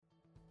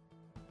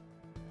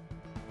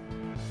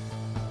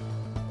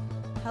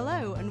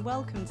Hello and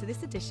welcome to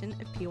this edition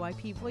of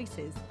PYP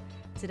Voices.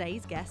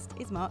 Today's guest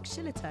is Mark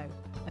Shillito,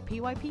 a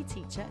PYP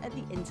teacher at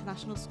the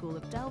International School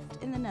of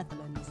Delft in the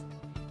Netherlands.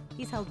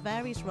 He's held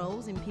various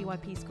roles in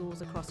PYP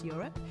schools across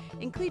Europe,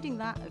 including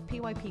that of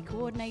PYP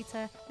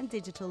coordinator and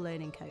digital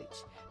learning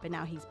coach, but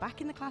now he's back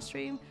in the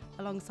classroom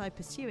alongside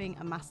pursuing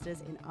a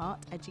master's in art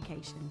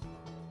education.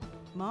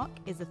 Mark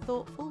is a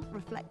thoughtful,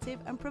 reflective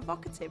and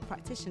provocative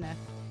practitioner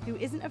who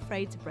isn't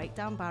afraid to break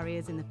down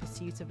barriers in the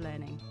pursuit of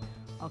learning.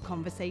 Our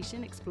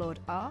conversation explored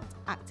art,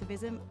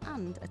 activism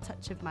and a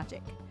touch of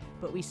magic,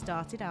 but we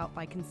started out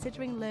by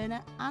considering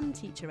learner and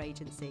teacher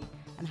agency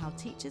and how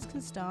teachers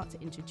can start to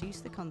introduce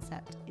the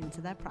concept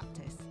into their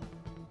practice.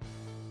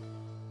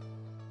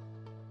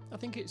 I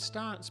think it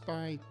starts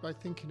by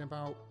thinking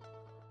about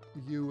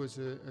you as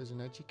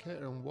an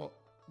educator and what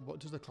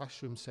does the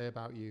classroom say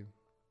about you.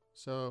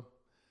 So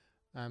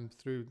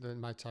through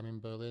my time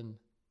in Berlin,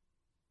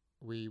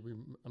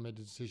 I made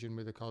a decision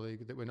with a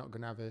colleague that we're not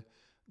going to have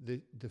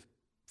the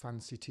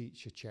fancy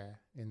teacher chair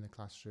in the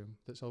classroom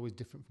that's always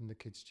different from the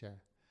kids' chair.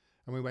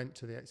 And we went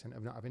to the extent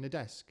of not having a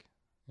desk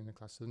in the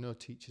class, so no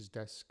teacher's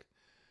desk.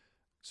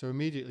 So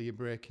immediately you're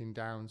breaking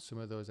down some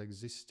of those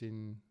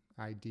existing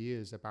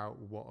ideas about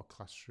what a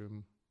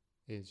classroom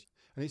is.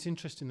 And it's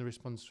interesting the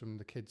response from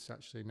the kids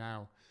actually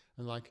now.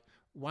 And like,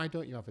 why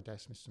don't you have a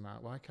desk, Mr.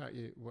 Mark? Why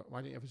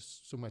don't you have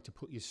somewhere to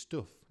put your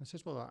stuff? And I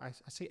says, well, I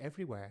see it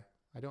everywhere.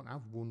 I don't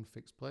have one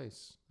fixed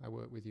place. I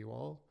work with you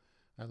all.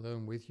 I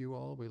learn with you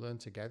all. We learn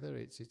together.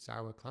 It's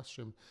our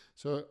classroom.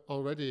 So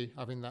already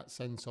having that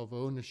sense of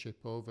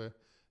ownership over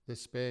the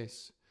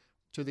space,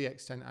 to the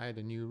extent I had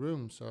a new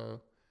room.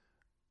 So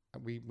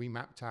we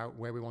mapped out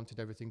where we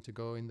wanted everything to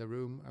go in the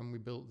room, and we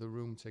built the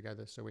room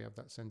together. So we have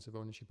that sense of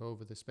ownership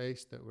over the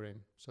space that we're in.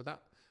 So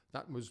that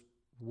was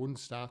one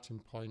starting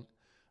point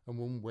and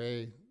one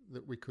way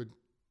that we could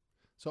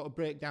sort of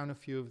break down a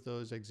few of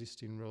those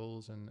existing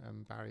roles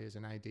and barriers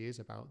and ideas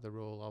about the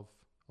role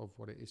of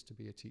what it is to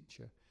be a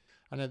teacher.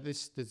 And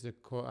there's a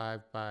quote I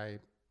have by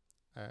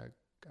a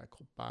guy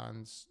called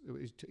Barnes.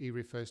 He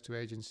refers to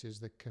agency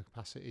as the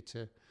capacity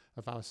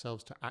of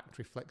ourselves to act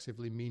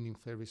reflexively,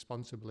 meaningfully,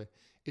 responsibly,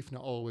 if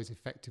not always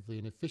effectively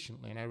and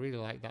efficiently. And I really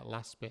like that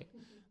last bit,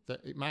 that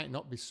it might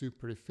not be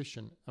super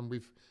efficient. And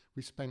we've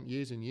spent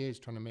years and years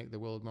trying to make the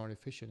world more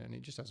efficient, and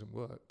it just hasn't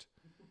worked.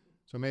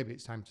 So maybe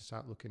it's time to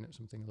start looking at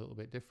something a little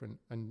bit different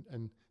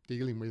and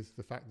dealing with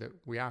the fact that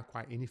we are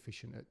quite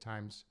inefficient at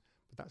times,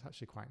 but that's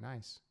actually quite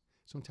nice.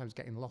 Sometimes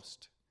getting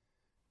lost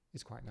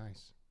is quite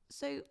nice.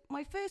 So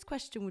my first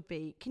question would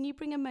be, can you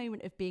bring a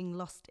moment of being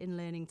lost in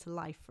learning to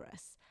life for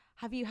us?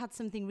 Have you had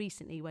something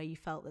recently where you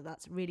felt that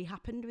that's really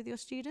happened with your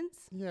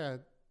students? Yeah,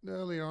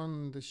 early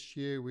on this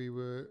year we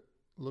were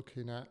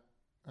looking at,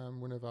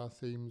 one of our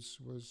themes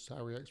was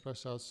how we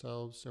express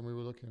ourselves, and we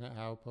were looking at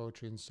how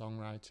poetry and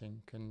songwriting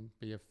can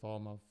be a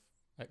form of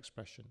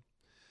expression.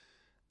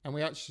 And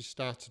we actually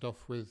started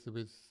off with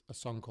a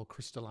song called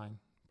Crystalline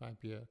by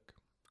Björk,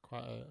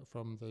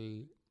 from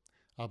the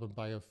album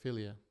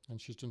Biophilia,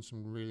 and she's done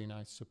some really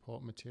nice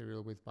support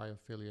material with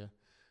Biophilia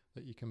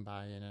that you can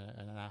buy in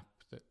an app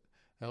that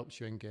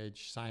helps you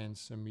engage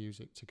science and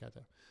music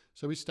together.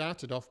 So we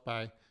started off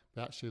by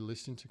actually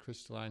listening to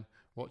Crystalline,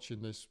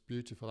 watching this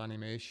beautiful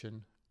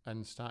animation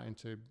and starting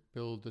to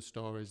build the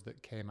stories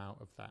that came out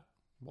of that.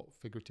 What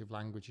figurative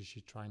language is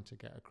she trying to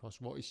get across?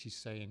 What is she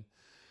saying?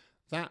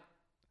 That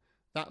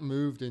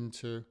moved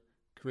into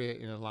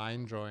creating a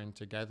line drawing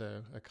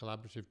together, a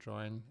collaborative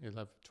drawing.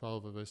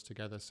 12 of us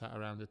together sat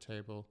around a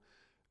table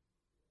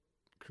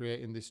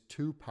creating this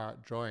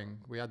two-part drawing.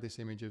 We had this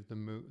image of the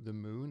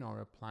moon or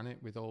a planet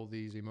with all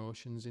these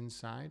emotions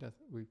inside.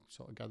 We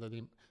sort of gathered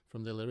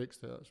from the lyrics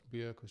that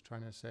Björk was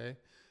trying to say.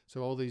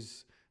 So all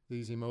these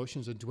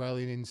emotions are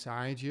dwelling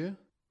inside you,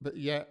 but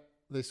yet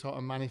they sort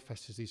of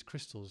manifest as these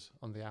crystals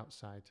on the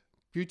outside.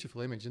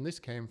 Beautiful image, and this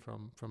came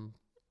from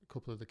a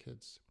couple of the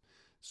kids.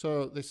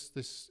 So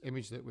this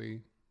image that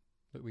we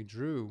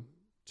drew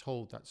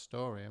told that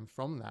story, and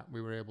from that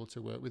we were able to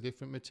work with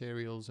different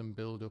materials and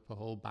build up a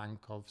whole bank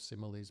of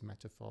similes,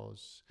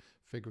 metaphors,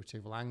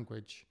 figurative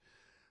language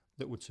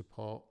that would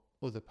support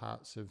other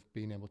parts of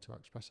being able to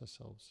express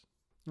ourselves.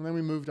 And then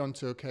we moved on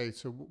to,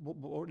 so what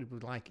would it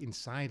be like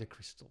inside a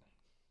crystal?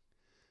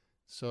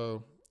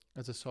 So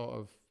as a sort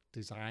of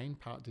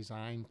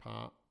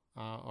part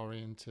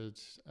art-oriented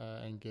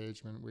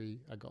engagement,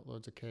 I got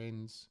loads of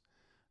canes,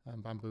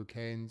 bamboo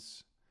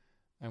canes,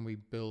 and we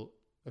built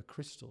a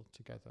crystal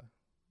together.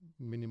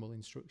 Minimal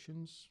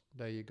instructions.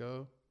 There you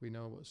go. We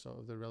know what sort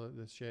of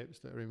the shapes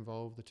that are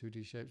involved, the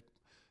 2D shapes,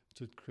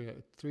 to create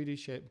a 3D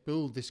shape,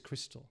 build this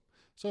crystal.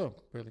 So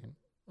brilliant,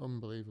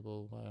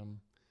 unbelievable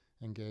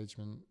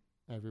engagement,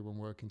 everyone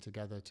working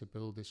together to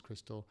build this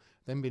crystal,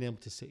 then being able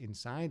to sit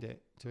inside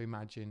it, to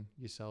imagine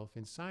yourself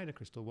inside a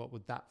crystal. What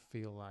would that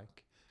feel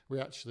like?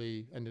 We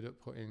actually ended up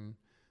putting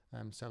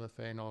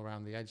cellophane all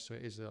around the edge, so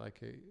it is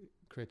it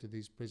created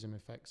these prism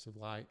effects of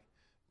light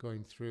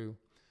going through.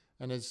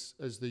 And as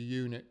the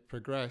unit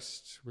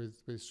progressed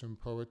with some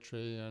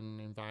poetry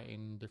and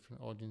inviting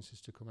different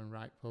audiences to come and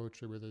write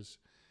poetry with us,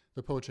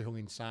 the poetry hung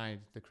inside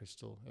the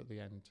crystal at the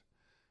end,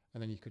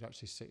 and then you could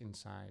actually sit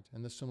inside.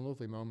 And there's some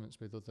lovely moments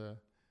with other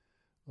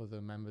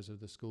members of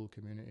the school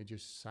community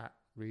just sat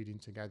reading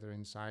together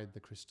inside the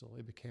crystal.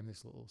 It became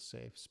this little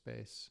safe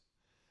space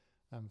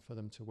for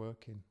them to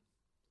work in.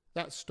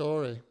 That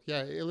story,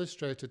 it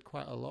illustrated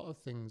quite a lot of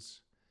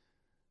things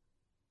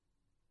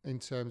in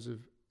terms of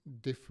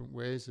different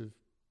ways of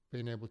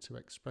being able to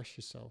express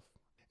yourself.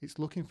 It's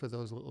looking for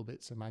those little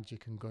bits of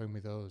magic and going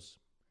with those,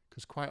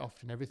 because quite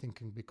often everything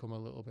can become a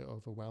little bit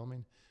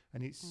overwhelming,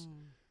 and it's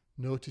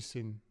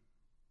noticing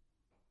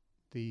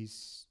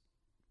these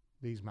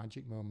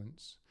magic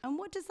moments. And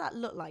what does that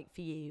look like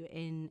for you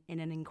in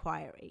an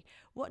inquiry?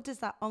 What does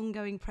that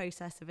ongoing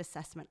process of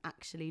assessment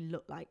actually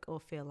look like or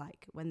feel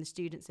like when the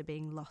students are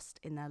being lost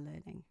in their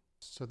learning?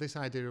 So this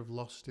idea of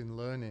lost in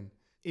learning,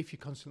 if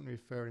you're constantly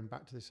referring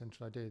back to the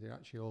central idea, they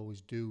actually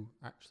always do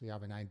actually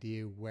have an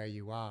idea where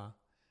you are,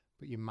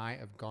 but you might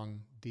have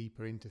gone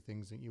deeper into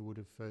things than you would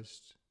have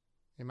first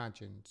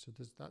imagined. So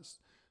that's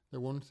the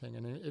one thing.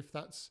 And if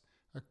that's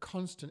a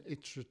constant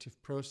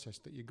iterative process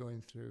that you're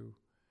going through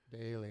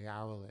daily,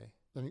 hourly,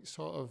 then it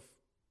sort of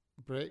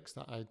breaks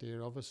that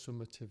idea of a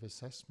summative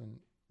assessment.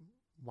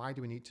 Why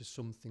do we need to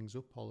sum things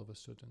up all of a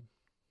sudden?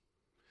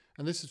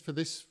 And this is for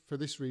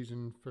this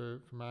reason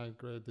for my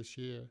grade this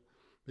year,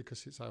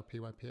 because it's our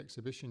PYP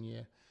exhibition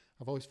year.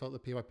 I've always felt the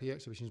PYP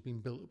exhibition has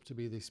been built up to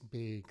be this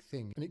big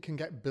thing, and it can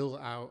get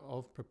built out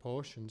of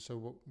proportion. So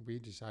what we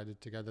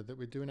decided together that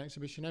we'd do an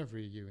exhibition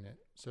every unit,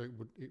 so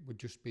it would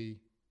just be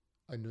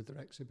another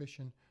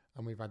exhibition,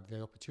 and we've had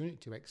the opportunity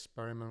to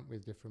experiment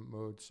with different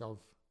modes of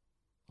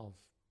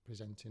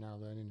presenting our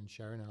learning and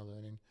sharing our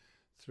learning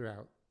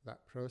throughout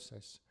that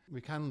process. We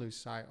can lose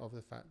sight of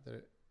the fact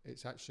that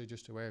it's actually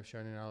just a way of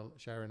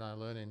sharing our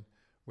learning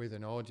with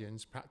an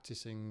audience,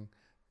 practicing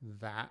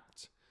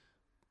that,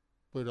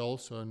 but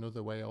also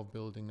another way of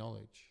building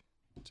knowledge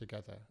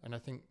together. And I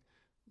think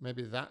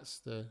maybe that's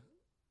the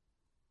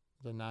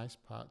nice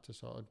part to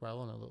sort of dwell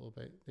on a little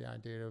bit, the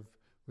idea of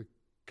we're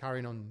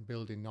carrying on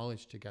building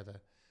knowledge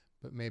together,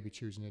 but maybe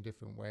choosing a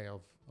different way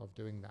of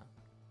doing that.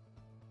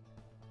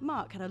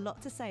 Mark had a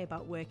lot to say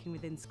about working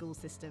within school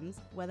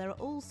systems where there are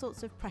all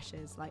sorts of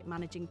pressures like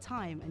managing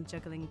time and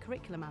juggling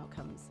curriculum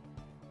outcomes.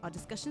 Our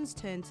discussions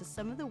turned to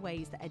some of the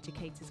ways that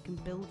educators can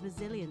build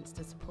resilience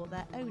to support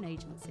their own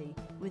agency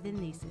within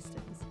these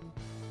systems.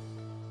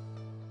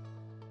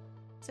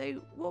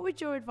 So, what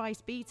would your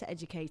advice be to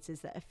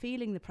educators that are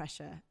feeling the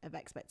pressure of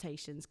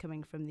expectations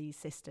coming from these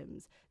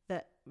systems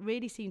that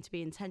really seem to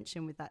be in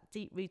tension with that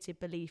deep-rooted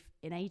belief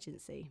in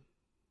agency?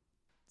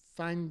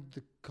 Find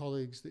the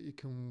colleagues that you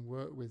can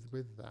work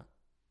with that.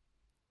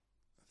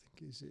 I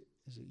think is it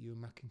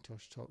Ewan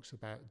McIntosh talks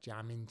about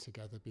jamming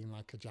together, being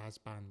like a jazz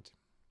band,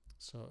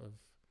 sort of.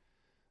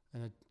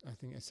 And I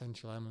think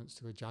essential elements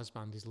to a jazz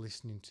band is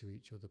listening to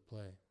each other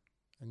play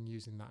and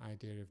using that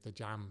idea of the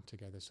jam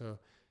together. So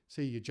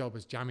see your job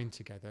as jamming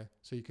together,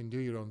 so you can do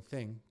your own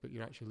thing, but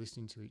you're actually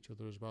listening to each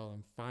other as well,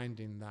 and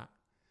finding that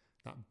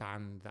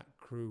band, that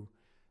crew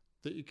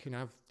that you can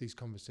have these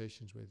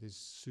conversations with is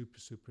super,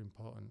 super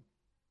important.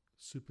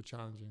 Super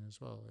challenging as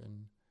well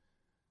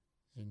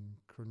in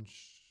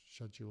crunch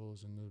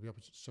schedules, and there'll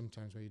be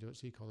sometimes where you don't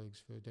see colleagues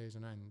for days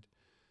on end.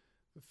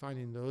 But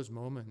finding those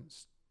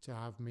moments to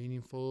have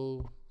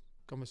meaningful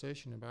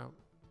conversation about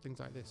things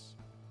like this.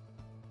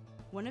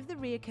 One of the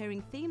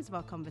reoccurring themes of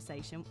our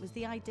conversation was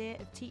the idea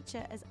of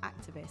teacher as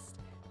activist,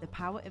 the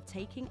power of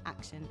taking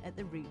action at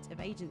the root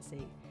of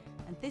agency.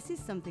 And this is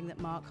something that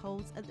Mark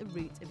holds at the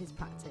root of his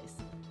practice.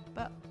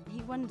 But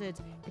he wondered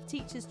if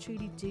teachers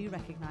truly do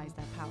recognise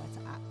their power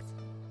to act.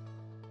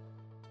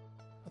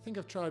 I think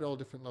I've tried all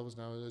different levels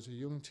now. As a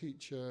young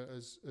teacher,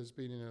 as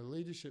being in a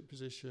leadership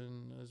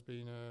position, as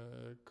being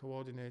a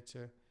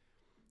coordinator,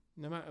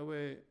 no matter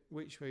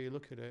which way you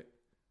look at it,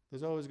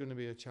 there's always going to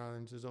be a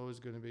challenge. There's always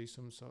going to be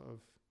some sort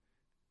of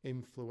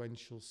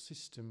influential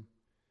system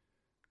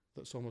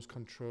that's almost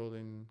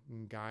controlling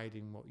and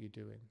guiding what you're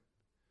doing.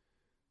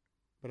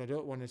 But I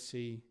don't want to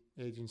see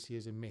agency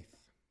as a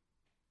myth.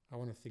 I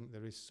want to think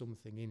there is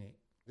something in it.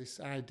 This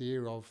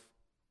idea of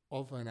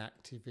an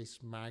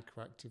activist,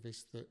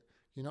 micro-activist, that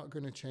you're not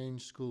going to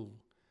change school.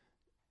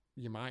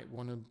 You might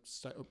want to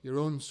set up your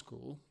own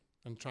school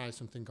and try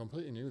something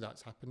completely new.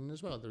 That's happening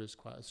as well. There is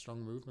quite a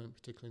strong movement,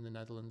 particularly in the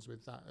Netherlands,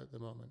 with that at the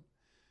moment,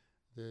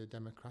 the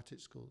democratic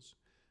schools.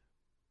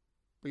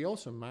 But you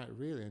also might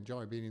really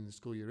enjoy being in the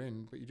school you're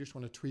in, but you just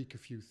want to tweak a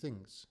few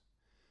things.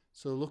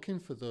 So looking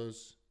for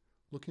those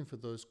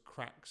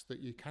cracks that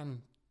you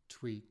can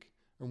tweak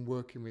and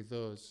working with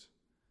those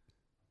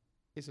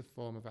is a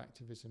form of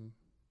activism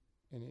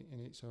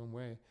in its own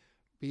way.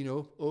 Being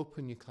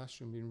open in your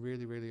classroom, being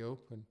really, really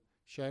open.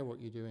 Share what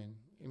you're doing.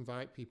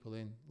 Invite people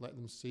in. Let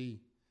them see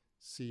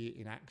it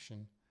in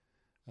action.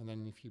 And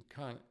then if you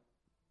can't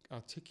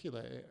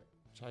articulate it,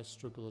 which I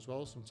struggle as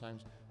well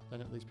sometimes,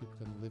 then at least people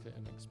can live it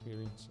and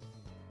experience it.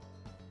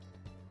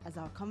 As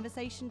our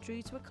conversation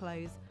drew to a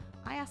close,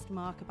 I asked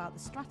Mark about the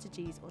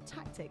strategies or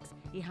tactics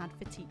he had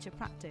for teacher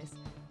practice.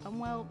 And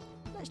well,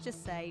 let's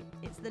just say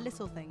it's the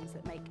little things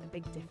that make a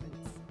big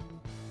difference.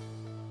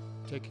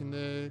 Getting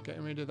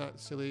rid of that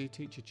silly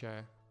teacher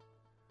chair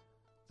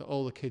that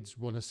all the kids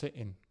want to sit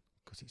in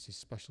because it's a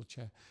special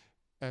chair.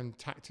 And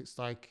tactics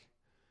like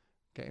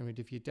getting rid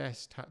of your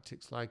desk,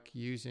 tactics like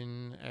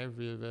using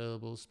every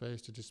available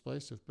space to display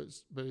stuff,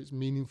 but it's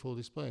meaningful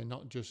display,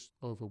 not just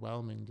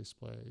overwhelming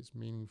display. It's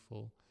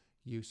meaningful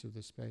use of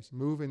the space.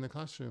 Moving the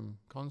classroom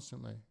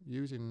constantly,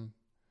 using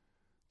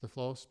the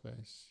floor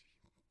space,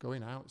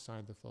 going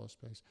outside the floor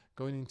space,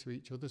 going into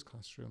each other's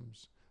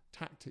classrooms,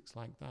 tactics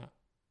like that.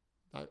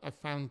 I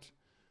found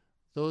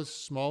those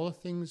smaller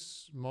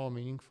things more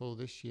meaningful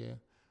this year.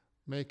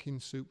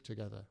 Making soup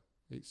together.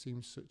 It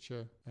seems such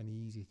an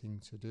easy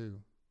thing to do.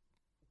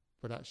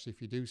 But actually,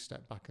 if you do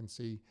step back and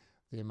see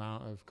the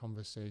amount of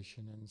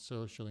conversation and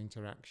social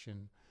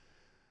interaction,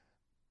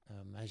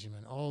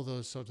 measurement, all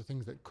those sort of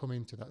things that come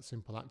into that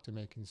simple act of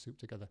making soup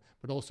together,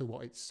 but also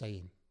what it's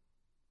saying.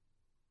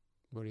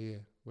 We're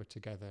here, we're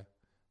together,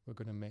 we're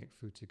going to make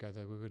food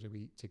together, we're going to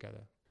eat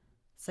together.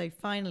 So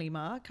finally,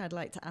 Mark, I'd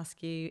like to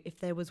ask you if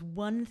there was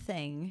one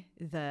thing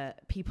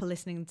that people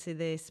listening to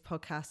this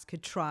podcast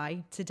could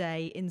try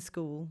today in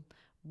school,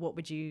 what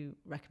would you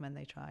recommend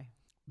they try?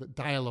 That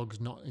dialogue's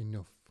not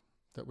enough,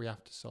 that we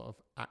have to sort of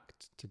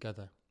act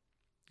together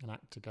and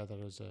act together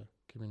as a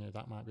community.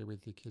 That might be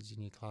with your kids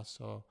in your class,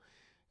 or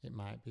it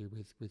might be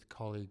with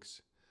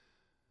colleagues.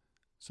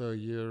 So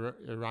you're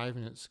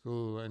arriving at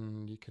school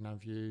and you can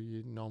have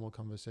your normal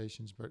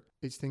conversations, but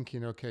it's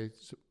thinking, okay,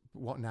 so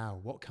what now?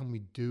 What can we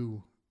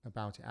do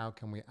about it? How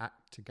can we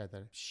act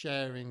together?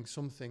 Sharing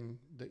something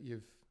that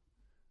you've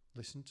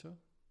listened to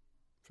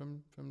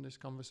from this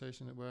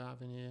conversation that we're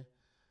having here,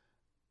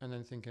 and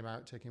then thinking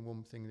about taking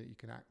one thing that you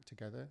can act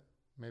together.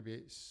 Maybe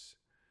it's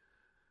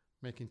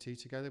making tea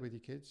together with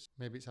your kids.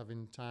 Maybe it's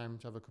having time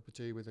to have a cup of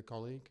tea with a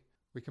colleague.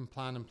 We can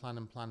plan and plan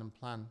and plan and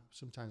plan.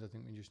 Sometimes I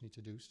think we just need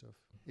to do stuff.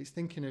 It's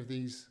thinking of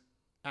these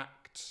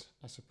acts,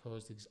 I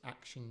suppose, these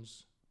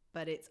actions.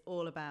 But it's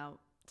all about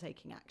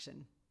taking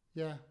action.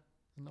 Yeah,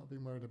 and not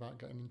being worried about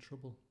getting in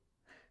trouble.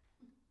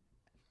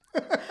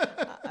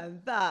 And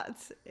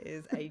that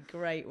is a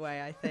great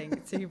way, I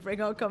think, to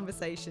bring our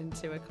conversation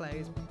to a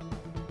close.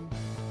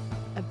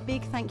 A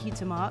big thank you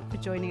to Mark for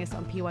joining us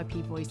on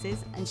PYP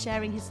Voices and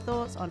sharing his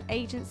thoughts on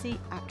agency,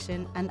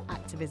 action and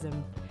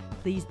activism.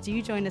 Please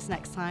do join us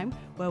next time,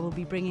 where we'll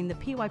be bringing the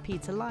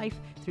PYP to life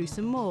through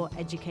some more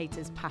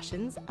educators'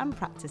 passions and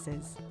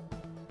practices.